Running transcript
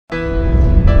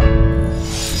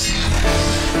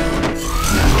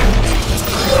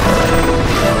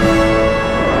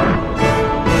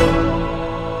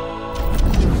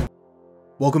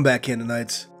Welcome back,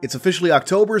 Canaanites. It's officially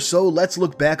October, so let's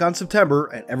look back on September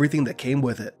and everything that came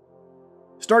with it.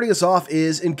 Starting us off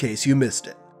is In Case You Missed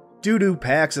It. Due to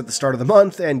PAX at the start of the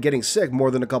month and getting sick more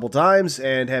than a couple times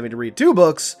and having to read 2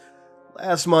 books,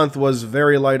 last month was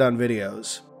very light on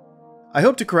videos. I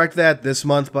hope to correct that this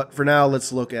month, but for now,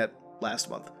 let's look at last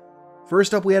month.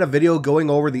 First up, we had a video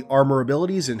going over the armor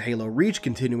abilities in Halo Reach,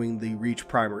 continuing the Reach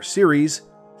Primer series,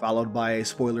 followed by a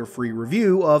spoiler-free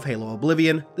review of Halo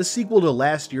Oblivion, the sequel to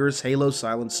last year's Halo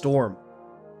Silent Storm.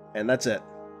 And that's it.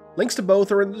 Links to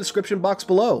both are in the description box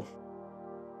below.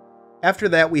 After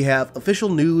that, we have official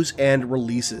news and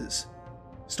releases.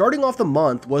 Starting off the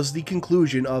month was the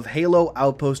conclusion of Halo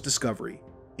Outpost Discovery.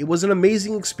 It was an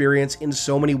amazing experience in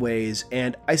so many ways,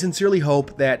 and I sincerely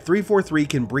hope that 343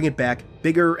 can bring it back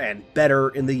bigger and better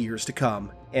in the years to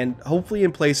come, and hopefully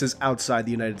in places outside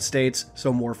the United States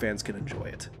so more fans can enjoy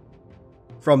it.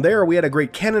 From there, we had a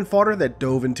great cannon fodder that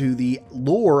dove into the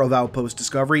lore of Outpost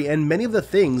Discovery and many of the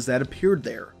things that appeared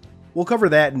there. We'll cover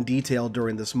that in detail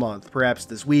during this month, perhaps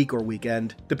this week or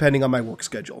weekend, depending on my work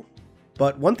schedule.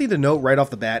 But one thing to note right off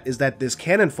the bat is that this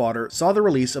cannon fodder saw the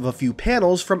release of a few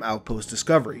panels from Outpost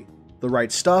Discovery. The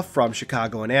Right Stuff from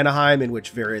Chicago and Anaheim, in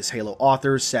which various Halo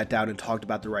authors sat down and talked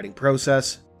about the writing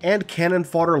process, and Cannon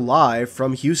Fodder Live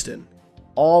from Houston.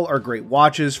 All are great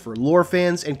watches for lore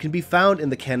fans and can be found in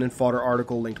the Cannon Fodder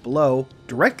article linked below,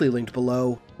 directly linked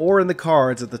below, or in the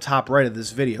cards at the top right of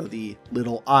this video, the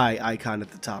little eye icon at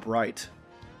the top right.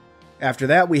 After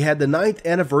that, we had the 9th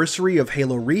anniversary of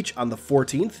Halo Reach on the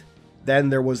 14th,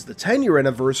 then there was the 10-year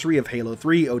anniversary of Halo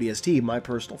 3 ODST, my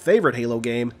personal favorite Halo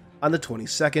game, on the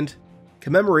 22nd,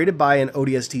 commemorated by an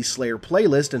ODST Slayer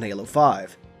playlist in Halo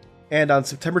 5. And on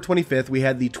September 25th, we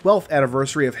had the 12th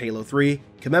anniversary of Halo 3,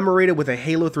 commemorated with a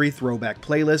Halo 3 throwback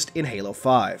playlist in Halo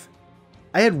 5.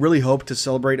 I had really hoped to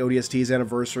celebrate ODST's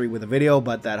anniversary with a video,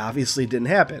 but that obviously didn't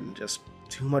happen, just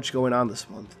too much going on this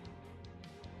month.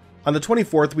 On the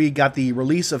 24th, we got the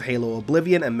release of Halo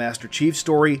Oblivion and Master Chief's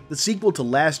story, the sequel to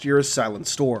last year's Silent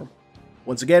Storm.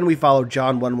 Once again, we followed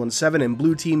John 117 and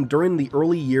Blue Team during the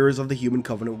early years of the Human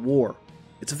Covenant War.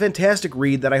 It's a fantastic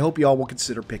read that I hope y'all will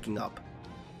consider picking up.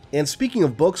 And speaking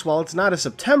of books, while it's not a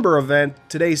September event,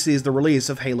 today sees the release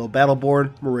of Halo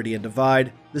Battleborn, Meridian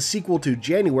Divide, the sequel to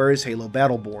January's Halo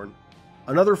Battleborn.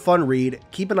 Another fun read,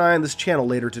 keep an eye on this channel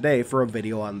later today for a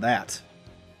video on that.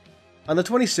 On the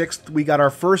 26th, we got our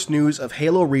first news of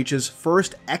Halo Reach's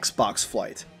first Xbox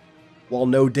flight. While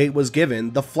no date was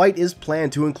given, the flight is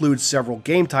planned to include several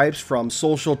game types from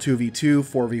social 2v2,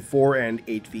 4v4, and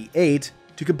 8v8,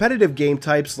 to competitive game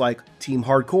types like Team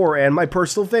Hardcore and my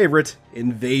personal favorite,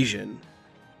 Invasion.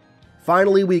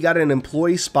 Finally, we got an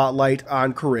employee spotlight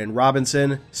on Corinne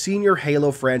Robinson, Senior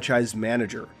Halo Franchise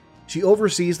Manager. She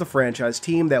oversees the franchise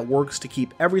team that works to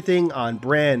keep everything on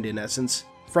brand, in essence,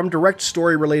 from direct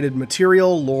story-related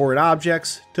material, lore, and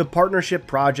objects, to partnership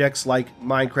projects like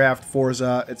Minecraft,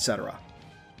 Forza, etc.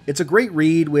 It's a great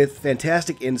read with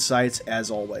fantastic insights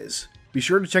as always. Be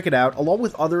sure to check it out, along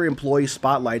with other employee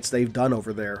spotlights they've done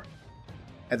over there.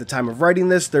 At the time of writing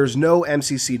this, there's no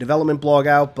MCC development blog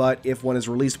out, but if one is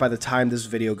released by the time this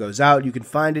video goes out, you can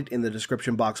find it in the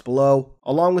description box below,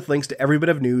 along with links to every bit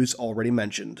of news already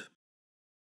mentioned.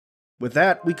 With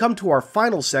that, we come to our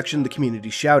final section, the community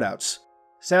shoutouts.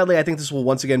 Sadly, I think this will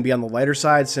once again be on the lighter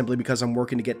side, simply because I'm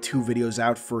working to get 2 videos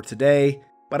out for today,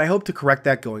 but I hope to correct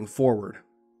that going forward.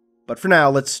 But for now,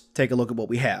 let's take a look at what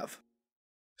we have.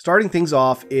 Starting things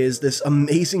off is this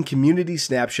amazing community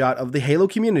snapshot of the Halo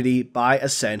community by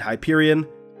Ascend Hyperion,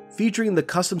 featuring the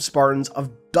custom Spartans of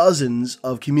dozens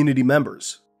of community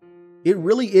members. It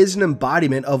really is an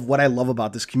embodiment of what I love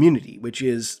about this community, which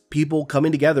is people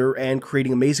coming together and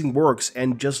creating amazing works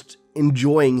and just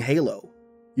enjoying Halo.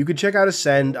 You can check out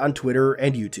Ascend on Twitter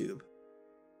and YouTube.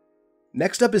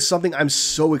 Next up is something I'm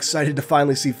so excited to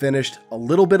finally see finished, A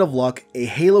Little Bit of Luck, a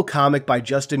Halo comic by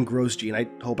Justin Grosjean.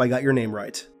 I hope I got your name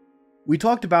right. We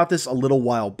talked about this a little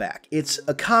while back. It's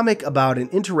a comic about an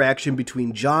interaction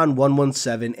between John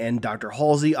 117 and Dr.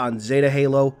 Halsey on Zeta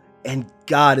Halo, and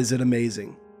God is it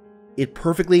amazing. It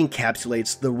perfectly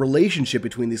encapsulates the relationship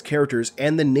between these characters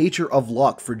and the nature of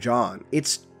luck for John.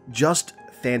 It's just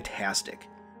fantastic.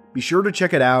 Be sure to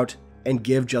check it out and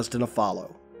give Justin a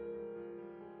follow.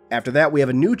 After that, we have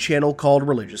a new channel called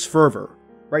Religious Fervor.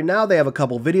 Right now, they have a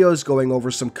couple videos going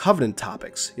over some Covenant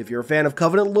topics. If you're a fan of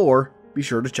Covenant lore, be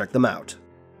sure to check them out.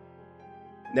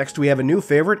 Next, we have a new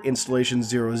favorite,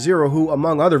 Installation00, who,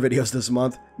 among other videos this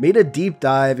month, made a deep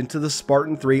dive into the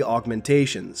Spartan-III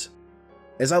augmentations.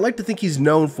 As I like to think he's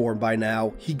known for by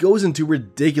now, he goes into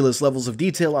ridiculous levels of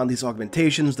detail on these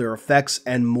augmentations, their effects,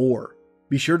 and more.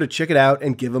 Be sure to check it out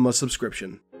and give him a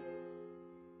subscription.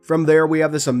 From there, we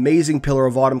have this amazing Pillar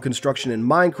of Autumn construction in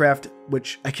Minecraft,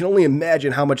 which I can only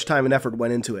imagine how much time and effort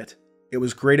went into it. It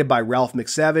was created by Ralph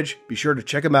MacSavage. Be sure to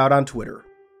check him out on Twitter.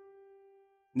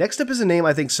 Next up is a name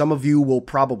I think some of you will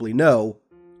probably know,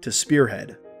 to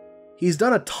Spearhead. He's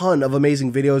done a ton of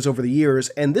amazing videos over the years,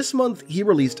 and this month he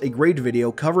released a great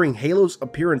video covering Halo's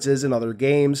appearances in other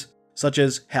games, such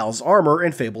as Hal's Armor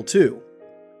and Fable 2.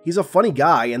 He's a funny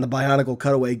guy, and the Bionicle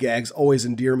cutaway gags always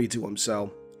endear me to him,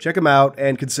 so check him out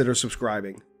and consider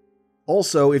subscribing.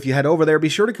 Also, if you head over there, be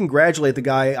sure to congratulate the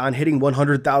guy on hitting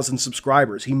 100,000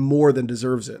 subscribers. He more than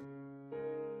deserves it.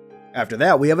 After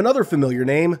that, we have another familiar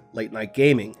name, Late Night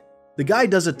Gaming. The guy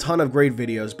does a ton of great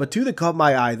videos, but two that caught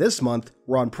my eye this month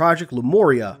were on Project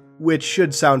Lumoria, which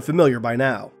should sound familiar by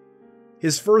now.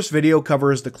 His first video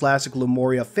covers the classic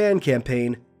Lumoria fan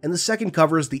campaign, and the second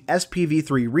covers the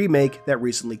SPV3 remake that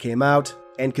recently came out,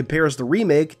 and compares the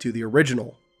remake to the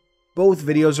original. Both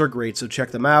videos are great, so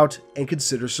check them out and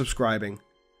consider subscribing.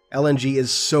 LNG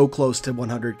is so close to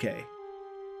 100k.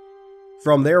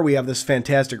 From there, we have this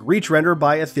fantastic Reach render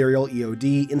by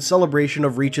EtherealEOD in celebration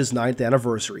of Reach's 9th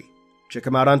anniversary. Check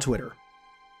him out on Twitter.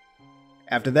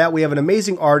 After that, we have an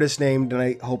amazing artist named, and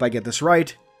I hope I get this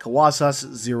right,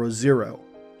 Kawasas00.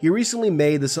 He recently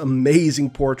made this amazing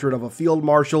portrait of a field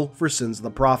marshal for Sins of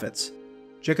the Prophets.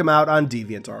 Check him out on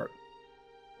DeviantArt.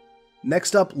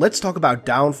 Next up, let's talk about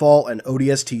Downfall and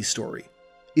ODST story.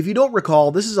 If you don't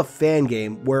recall, this is a fan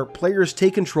game where players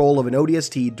take control of an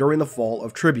ODST during the fall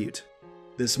of Tribute.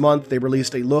 This month, they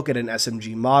released a look at an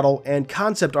SMG model and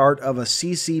concept art of a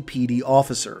CCPD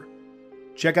officer.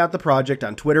 Check out the project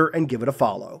on Twitter and give it a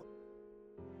follow.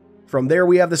 From there,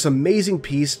 we have this amazing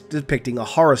piece depicting a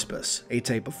Haruspis, a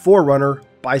type of Forerunner,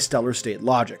 by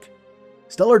StellarStateLogic.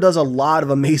 Stellar does a lot of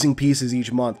amazing pieces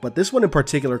each month, but this one in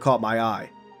particular caught my eye.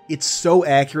 It's so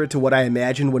accurate to what I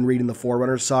imagined when reading the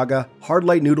Forerunner saga, hard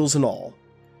light noodles and all.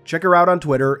 Check her out on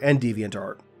Twitter and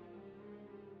DeviantArt.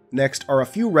 Next are a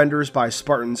few renders by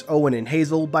Spartan's Owen and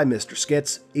Hazel by Mr.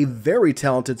 Skits, a very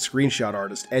talented screenshot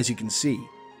artist, as you can see.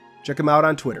 Check him out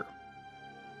on Twitter.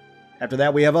 After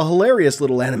that, we have a hilarious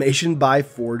little animation by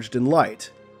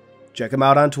ForgedInLight. Check him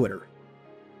out on Twitter.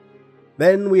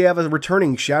 Then we have a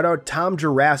returning shoutout, Tom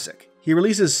Jurassic. He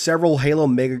releases several Halo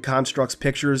Mega Construx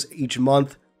pictures each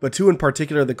month, but two in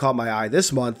particular that caught my eye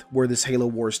this month were this Halo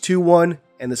Wars 2 one,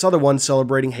 and this other one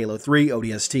celebrating Halo 3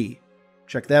 ODST.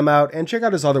 Check them out, and check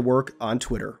out his other work on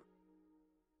Twitter.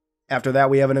 After that,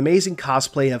 we have an amazing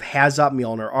cosplay of HAZOP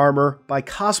Mjolnir armor by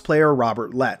cosplayer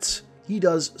Robert Letts. He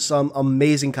does some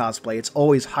amazing cosplay, it's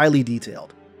always highly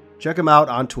detailed. Check him out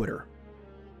on Twitter.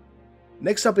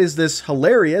 Next up is this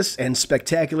hilarious and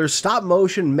spectacular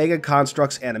stop-motion Mega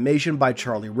Construx animation by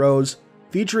Charlie Rose,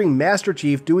 featuring Master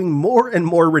Chief doing more and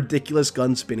more ridiculous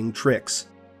gun-spinning tricks.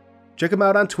 Check him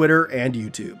out on Twitter and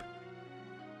YouTube.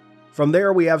 From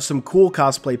there, we have some cool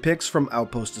cosplay pics from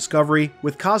Outpost Discovery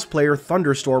with cosplayer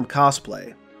Thunderstorm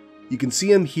cosplay. You can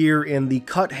see him here in the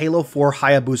cut Halo 4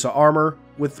 Hayabusa armor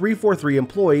with 343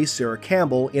 employee Sarah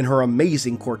Campbell in her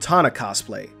amazing Cortana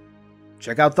cosplay.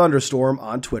 Check out Thunderstorm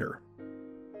on Twitter.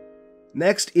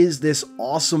 Next is this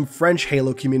awesome French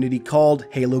Halo community called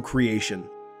HaloCreation.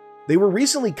 They were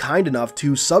recently kind enough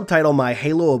to subtitle my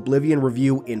Halo Oblivion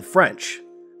review in French.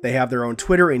 They have their own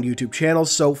Twitter and YouTube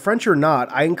channels, so French or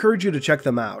not, I encourage you to check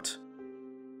them out.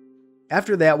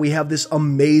 After that, we have this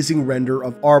amazing render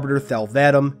of Arbiter Thel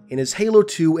Vadam in his Halo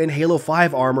 2 and Halo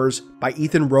 5 armors by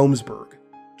Ethan Romesburg.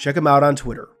 Check him out on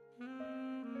Twitter.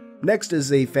 Next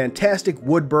is a fantastic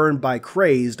Woodburn by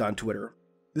CRAZED on Twitter.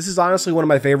 This is honestly one of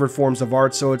my favorite forms of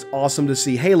art, so it's awesome to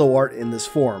see Halo art in this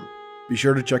form. Be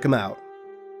sure to check him out.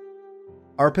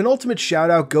 Our penultimate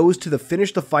shoutout goes to the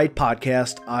Finish the Fight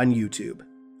podcast on YouTube.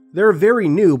 They're very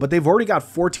new, but they've already got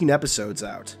 14 episodes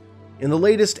out. In the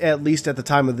latest, at least at the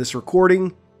time of this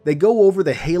recording, they go over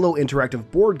the Halo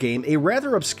interactive board game, a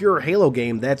rather obscure Halo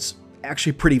game that's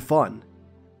actually pretty fun.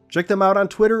 Check them out on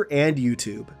Twitter and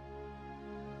YouTube.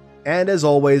 And as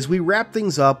always, we wrap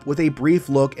things up with a brief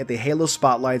look at the Halo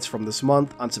spotlights from this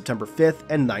month on September 5th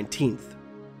and 19th.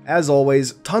 As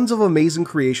always, tons of amazing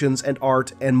creations and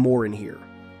art and more in here.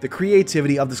 The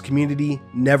creativity of this community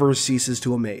never ceases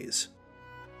to amaze.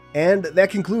 And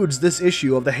that concludes this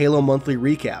issue of the Halo Monthly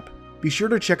Recap. Be sure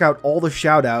to check out all the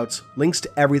shoutouts, links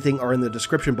to everything are in the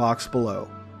description box below.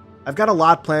 I've got a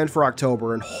lot planned for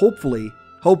October, and hopefully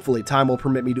time will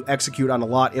permit me to execute on a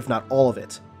lot, if not all of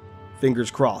it. Fingers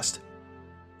crossed.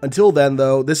 Until then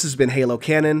though, this has been Halo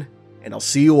Canon, and I'll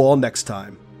see you all next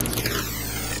time.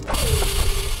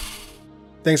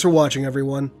 Thanks for watching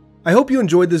everyone. I hope you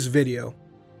enjoyed this video.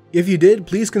 If you did,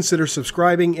 please consider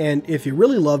subscribing, and if you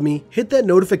really love me, hit that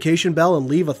notification bell and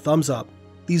leave a thumbs up.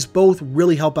 These both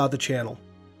really help out the channel.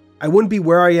 I wouldn't be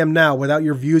where I am now without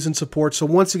your views and support, so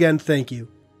once again, thank you.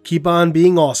 Keep on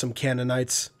being awesome,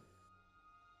 Canonites.